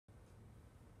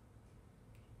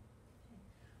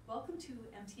to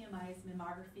MTMI's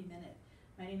Mammography Minute.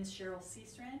 My name is Cheryl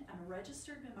Seastrand. I'm a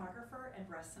registered mammographer and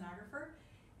breast sonographer.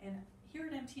 And here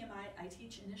at MTMI, I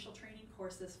teach initial training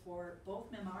courses for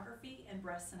both mammography and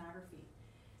breast sonography.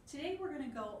 Today we're going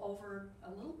to go over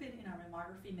a little bit in our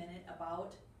Mammography Minute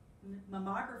about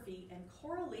mammography and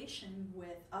correlation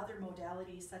with other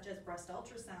modalities such as breast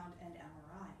ultrasound and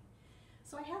MRI.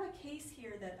 So I have a case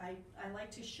here that I like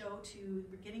to show to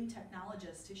beginning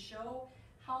technologists to show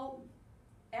how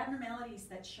abnormalities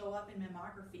that show up in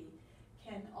mammography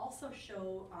can also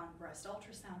show on breast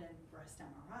ultrasound and breast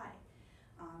MRI,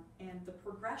 and the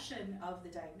progression of the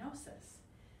diagnosis.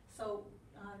 So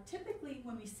typically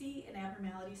when we see an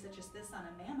abnormality such as this on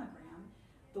a mammogram,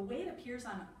 the way it appears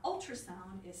on an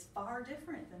ultrasound is far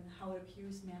different than how it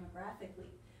appears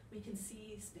mammographically. We can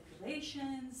see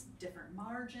spiculations, different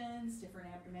margins, different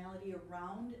abnormality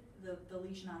around the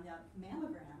lesion on the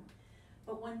mammogram.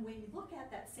 But when we look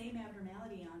at that same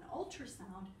abnormality on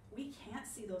ultrasound, we can't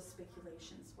see those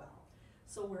spiculations well.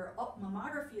 So where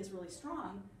mammography is really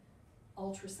strong,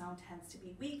 ultrasound tends to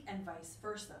be weak, and vice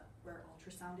versa. Where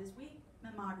ultrasound is weak,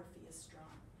 mammography is strong.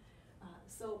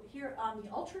 So here on the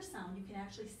ultrasound, you can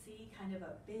actually see kind of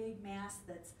a big mass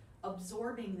that's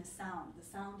absorbing the sound. The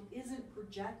sound isn't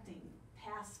projecting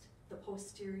past the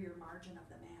posterior margin of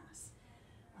the mass.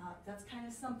 That's kind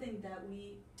of something that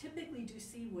we typically do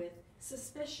see with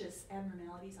suspicious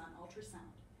abnormalities on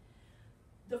ultrasound.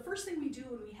 The first thing we do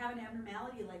when we have an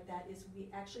abnormality like that is we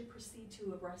actually proceed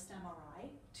to a breast MRI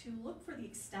to look for the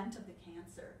extent of the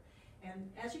cancer.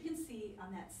 And as you can see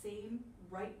on that same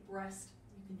right breast,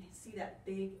 you can see that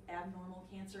big abnormal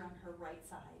cancer on her right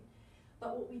side.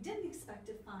 But what we didn't expect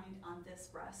to find on this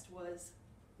breast was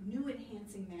new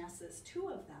enhancing masses, 2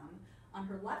 of them, on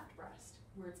her left breast,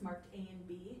 where it's marked A and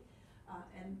B.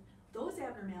 And those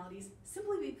abnormalities,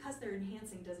 simply because they're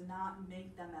enhancing, does not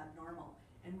make them abnormal.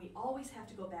 And we always have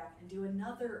to go back and do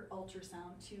another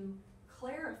ultrasound to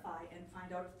clarify and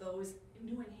find out if those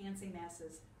new enhancing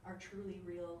masses are truly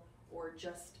real or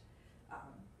just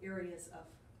areas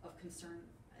of concern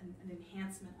and an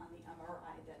enhancement on the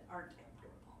MRI that aren't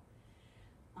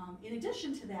abnormal. In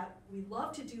addition to that, we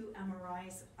love to do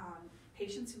MRIs on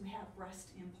patients who have breast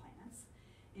implants.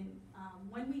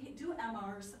 When we do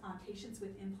MRs on patients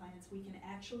with implants, we can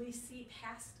actually see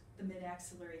past the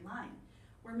mid-axillary line.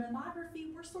 Where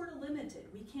mammography, we're sort of limited.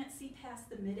 We can't see past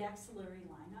the mid-axillary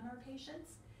line on our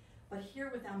patients. But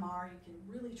here with MR, you can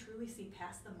really truly see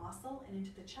past the muscle and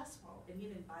into the chest wall and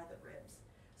even by the ribs.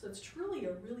 So it's truly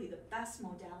the best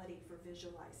modality for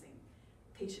visualizing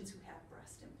patients who have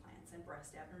breast implants and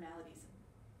breast abnormalities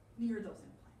near those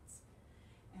implants.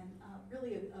 And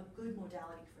really a good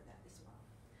modality for that as well.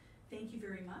 Thank you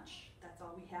very much. That's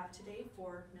all we have today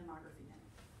for Mammography.